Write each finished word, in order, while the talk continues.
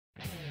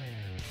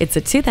It's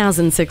a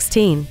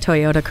 2016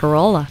 Toyota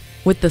Corolla.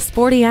 With the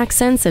sporty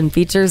accents and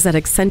features that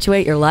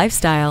accentuate your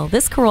lifestyle,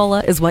 this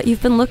Corolla is what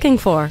you've been looking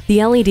for.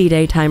 The LED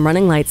daytime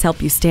running lights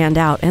help you stand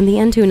out, and the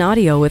Entune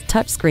audio with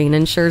touchscreen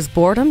ensures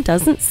boredom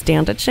doesn't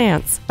stand a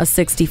chance. A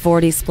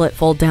 60/40 split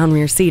fold-down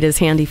rear seat is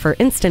handy for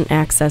instant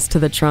access to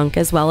the trunk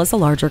as well as a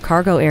larger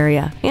cargo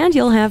area. And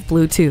you'll have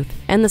Bluetooth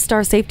and the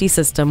Star Safety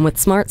System with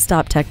Smart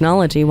Stop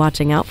technology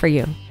watching out for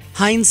you.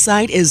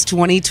 Hindsight is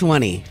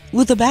 20/20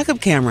 with a backup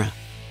camera.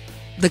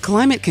 The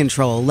climate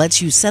control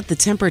lets you set the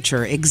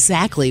temperature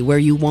exactly where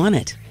you want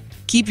it.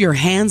 Keep your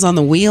hands on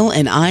the wheel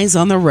and eyes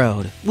on the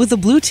road with a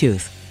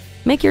Bluetooth.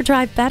 Make your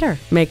drive better.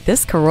 Make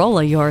this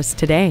Corolla yours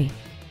today.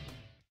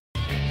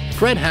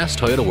 Fred Haas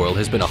Toyota World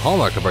has been a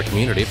hallmark of our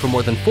community for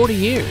more than 40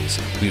 years.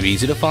 We're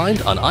easy to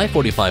find on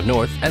I-45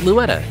 North at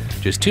Louetta,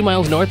 just 2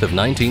 miles north of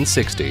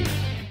 1960.